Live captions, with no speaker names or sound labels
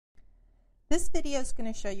This video is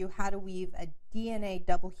going to show you how to weave a DNA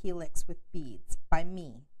double helix with beads by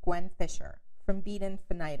me, Gwen Fisher, from Beaded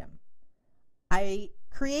Earrings. I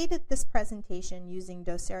created this presentation using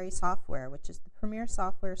Doceri software, which is the premier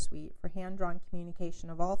software suite for hand-drawn communication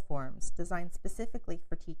of all forms, designed specifically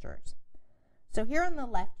for teachers. So here on the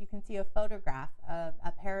left, you can see a photograph of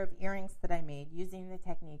a pair of earrings that I made using the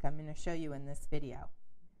technique I'm going to show you in this video.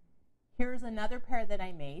 Here's another pair that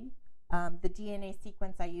I made. The DNA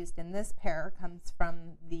sequence I used in this pair comes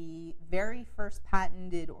from the very first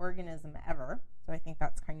patented organism ever, so I think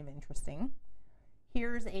that's kind of interesting.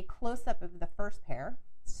 Here's a close-up of the first pair,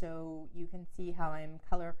 so you can see how I'm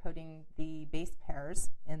color coding the base pairs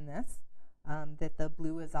in this, that the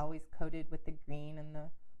blue is always coated with the green and the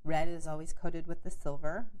red is always coated with the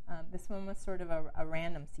silver. This one was sort of a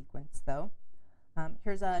random sequence though.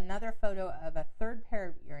 Here's another photo of a third pair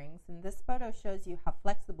of earrings, and this photo shows you how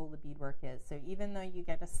flexible the beadwork is. So even though you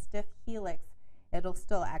get a stiff helix, it'll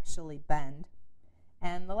still actually bend.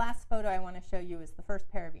 And the last photo I want to show you is the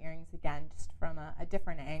first pair of earrings again, just from a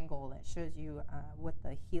different angle that shows you what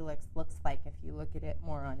the helix looks like if you look at it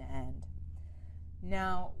more on end.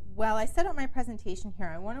 Now, while I set up my presentation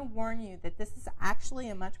here, I want to warn you that this is actually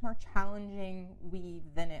a much more challenging weave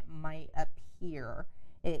than it might appear.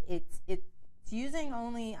 It's using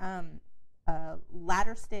only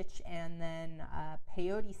ladder stitch and then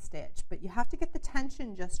peyote stitch, but you have to get the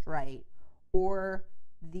tension just right, or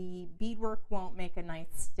the beadwork won't make a nice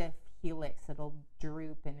stiff helix. It'll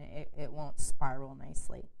droop and it won't spiral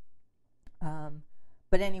nicely.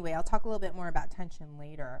 But anyway, I'll talk a little bit more about tension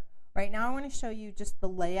later. Right now I want to show you just the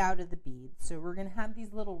layout of the beads. So we're going to have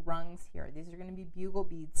these little rungs here. These are going to be bugle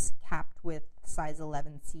beads capped with size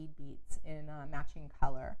 11 seed beads in matching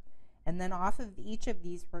color. And then off of each of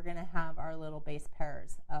these, we're going to have our little base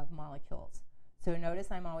pairs of molecules. So notice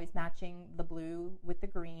I'm always matching the blue with the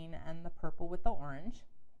green and the purple with the orange.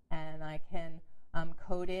 And I can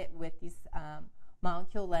code it with these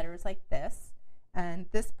molecule letters like this. And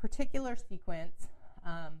this particular sequence,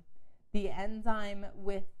 the enzyme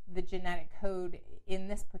with the genetic code in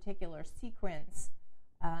this particular sequence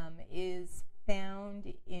is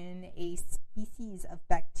found in a species of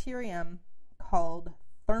bacterium called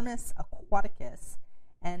Thermus aquaticus,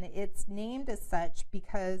 and it's named as such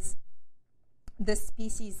because this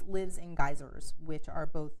species lives in geysers, which are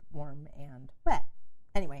both warm and wet.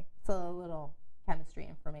 Anyway, so a little chemistry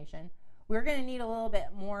information. We're going to need a little bit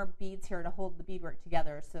more beads here to hold the beadwork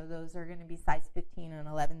together, so those are going to be size 15 and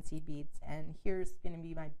 11 seed beads, and here's going to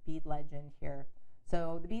be my bead legend here.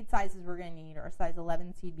 So the bead sizes we're going to need are size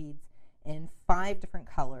 11 seed beads in 5 different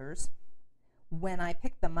colors. When I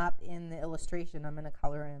pick them up in the illustration, I'm going to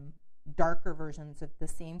color in darker versions of the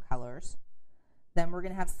same colors. Then we're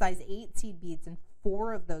going to have size 8 seed beads in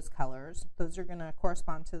 4 of those colors. Those are going to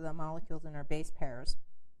correspond to the molecules in our base pairs.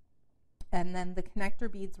 And then the connector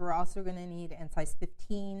beads we're also going to need in size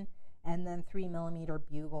 15, and then 3mm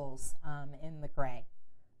bugles in the gray.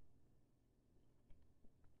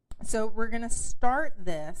 So we're going to start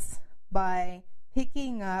this by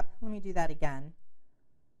picking up, let me do that again.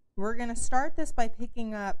 We're going to start this by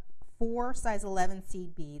picking up 4 size 11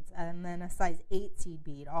 seed beads and then a size 8 seed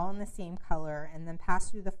bead, all in the same color, and then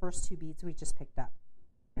pass through the first 2 beads we just picked up.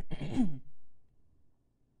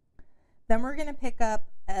 Then we're going to pick up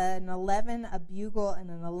an 11, a bugle,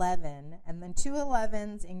 and an 11, and then 2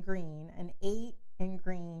 11s in green, an 8 in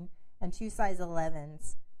green, and 2 size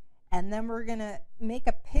 11s. And then we're going to make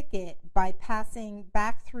a picket by passing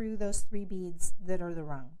back through those 3 beads that are the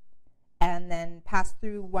rung. And then pass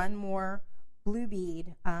through 1 more blue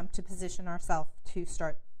bead to position ourselves to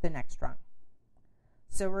start the next rung.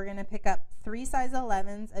 So we're going to pick up 3 size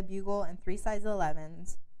 11s, a bugle, and 3 size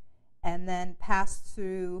 11s, and then pass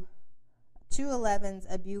through 2 11s,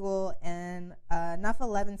 a bugle, and enough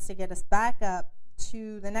 11s to get us back up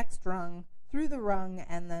to the next rung, through the rung,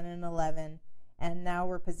 and then an 11, and now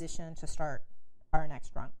we're positioned to start our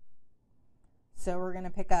next rung. So we're going to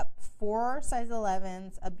pick up 4 size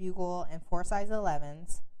 11s, a bugle, and 4 size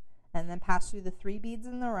 11s, and then pass through the 3 beads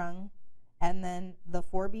in the rung, and then the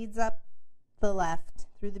 4 beads up the left,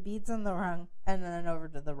 through the beads in the rung, and then over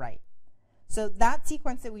to the right. So that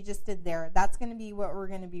sequence that we just did there, that's going to be what we're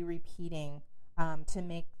going to be repeating to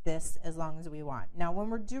make this as long as we want. Now when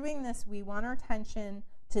we're doing this, we want our tension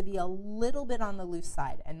to be a little bit on the loose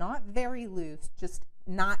side, and not very loose, just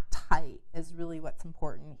not tight is really what's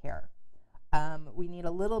important here. We need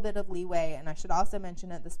a little bit of leeway, and I should also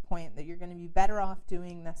mention at this point that you're going to be better off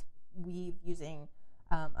doing this weave using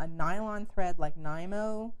a nylon thread like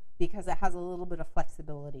Nymo, because it has a little bit of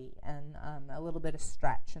flexibility and a little bit of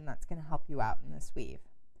stretch, and that's going to help you out in this weave.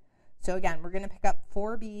 So again, we're going to pick up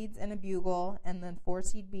 4 beads in a bugle and then 4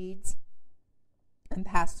 seed beads and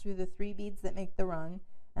pass through the 3 beads that make the rung,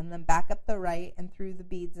 and then back up the right and through the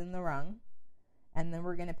beads in the rung. And then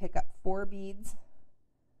we're going to pick up 4 beads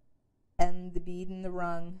and the bead in the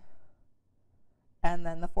rung, and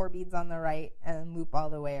then the 4 beads on the right, and loop all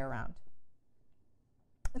the way around.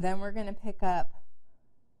 Then we're going to pick up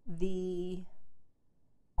the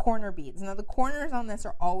corner beads. Now the corners on this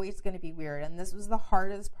are always going to be weird, and this was the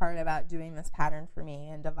hardest part about doing this pattern for me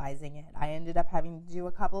and devising it. I ended up having to do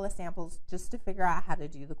a couple of samples just to figure out how to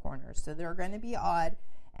do the corners. So they're going to be odd,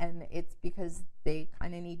 and it's because they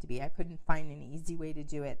kind of need to be. I couldn't find an easy way to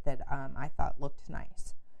do it that I thought looked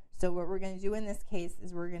nice. So what we're going to do in this case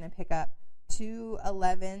is we're going to pick up 2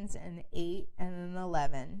 11s, an 8, and an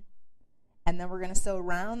 11, and then we're going to sew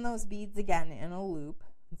around those beads again in a loop.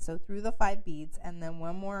 So through the 5 beads, and then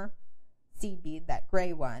 1 more seed bead, that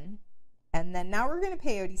gray one, and then now we're going to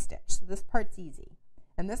peyote stitch. So this part's easy,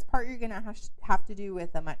 and this part you're going to have to do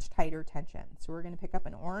with a much tighter tension. So we're going to pick up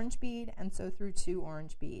an orange bead and sew through 2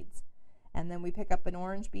 orange beads, and then we pick up an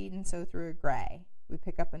orange bead and sew through a gray. We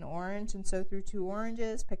pick up an orange and sew through 2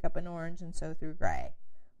 oranges, pick up an orange and sew through gray.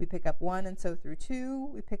 We pick up 1 and sew through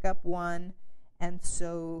 2, we pick up 1 and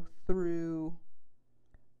sew through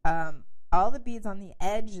all the beads on the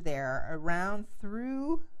edge there, around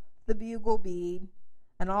through the bugle bead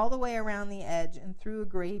and all the way around the edge and through a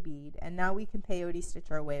gray bead, and now we can peyote stitch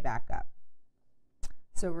our way back up.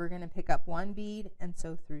 So we're going to pick up 1 bead and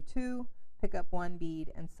sew through 2, pick up 1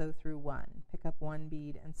 bead and sew through 1, pick up 1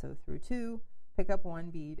 bead and sew through 2, pick up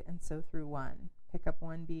 1 bead and sew through 1, pick up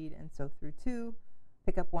 1 bead and sew through 2,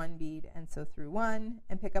 pick up 1 bead and sew through 1,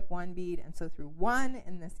 and pick up 1 bead and sew through 1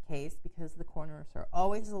 in this case, because the corners are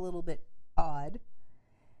always a little bit odd.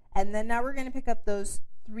 And then now we're going to pick up those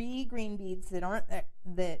 3 green beads that aren't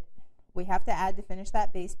that we have to add to finish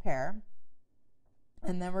that base pair,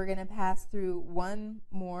 and then we're going to pass through 1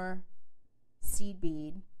 more seed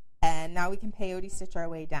bead, and now we can peyote stitch our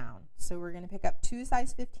way down. So we're going to pick up 2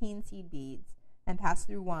 size 15 seed beads and pass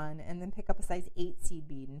through 1, and then pick up a size 8 seed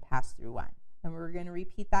bead and pass through 1, and we're going to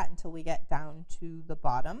repeat that until we get down to the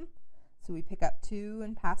bottom. So we pick up 2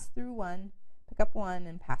 and pass through 1, pick up 1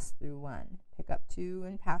 and pass through 1, pick up 2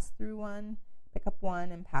 and pass through 1, pick up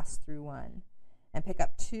 1 and pass through 1, and pick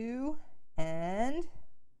up 2, and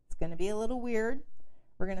it's going to be a little weird.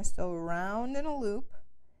 We're going to sew around in a loop,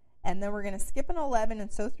 and then we're going to skip an 11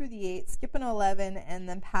 and sew through the 8, skip an 11, and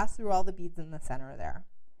then pass through all the beads in the center there.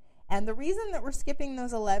 And the reason that we're skipping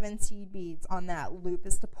those 11 seed beads on that loop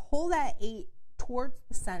is to pull that 8 towards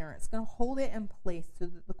the center. It's going to hold it in place so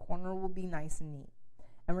that the corner will be nice and neat.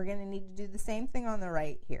 And we're going to need to do the same thing on the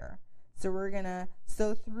right here. So we're going to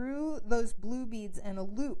sew through those blue beads in a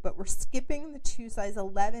loop, but we're skipping the 2 size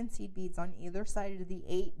 11 seed beads on either side of the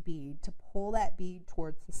 8 bead to pull that bead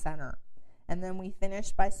towards the center. And then we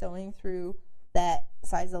finish by sewing through that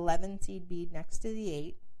size 11 seed bead next to the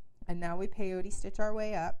 8. And now we peyote stitch our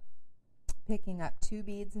way up, picking up 2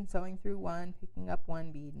 beads and sewing through 1, picking up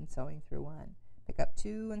 1 bead and sewing through 1. Pick up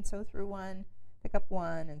 2 and sew through 1, pick up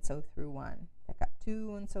 1 and sew through 1. Pick up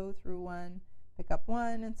 2 and sew through 1, pick up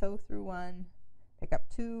 1 and sew through 1, pick up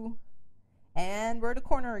 2, and we're at a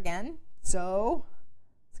corner again. So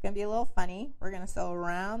it's going to be a little funny. We're going to sew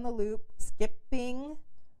around the loop, skipping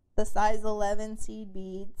the size 11 seed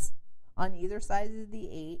beads on either side of the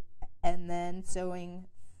 8, and then sewing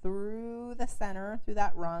through the center, through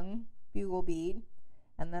that rung bugle bead.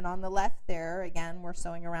 And then on the left there, again, we're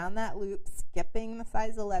sewing around that loop, skipping the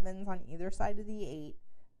size 11s on either side of the 8.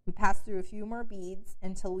 We pass through a few more beads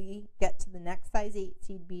until we get to the next size 8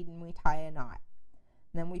 seed bead and we tie a knot.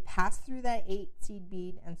 And then we pass through that 8 seed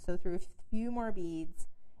bead and sew through a few more beads,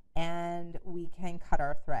 and we can cut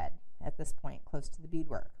our thread at this point close to the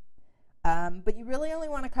beadwork. But you really only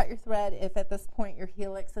want to cut your thread if at this point your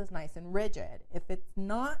helix is nice and rigid. If it's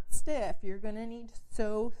not stiff, you're going to need to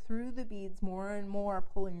sew through the beads more and more,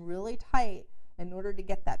 pulling really tight in order to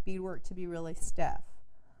get that beadwork to be really stiff.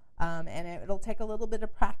 And it'll take a little bit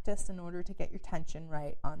of practice in order to get your tension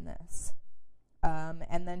right on this.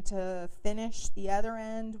 And then to finish the other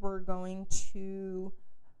end, we're going to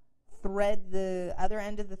thread the other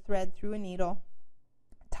end of the thread through a needle,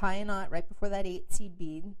 tie a knot right before that 8 seed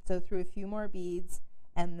bead, sew through a few more beads,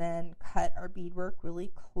 and then cut our beadwork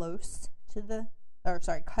really close to the,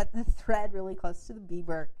 cut the thread really close to the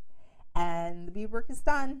beadwork. And the beadwork is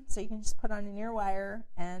done, so you can just put on an ear wire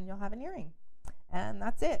and you'll have an earring. And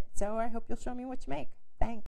that's it. So I hope you'll show me what you make. Thanks.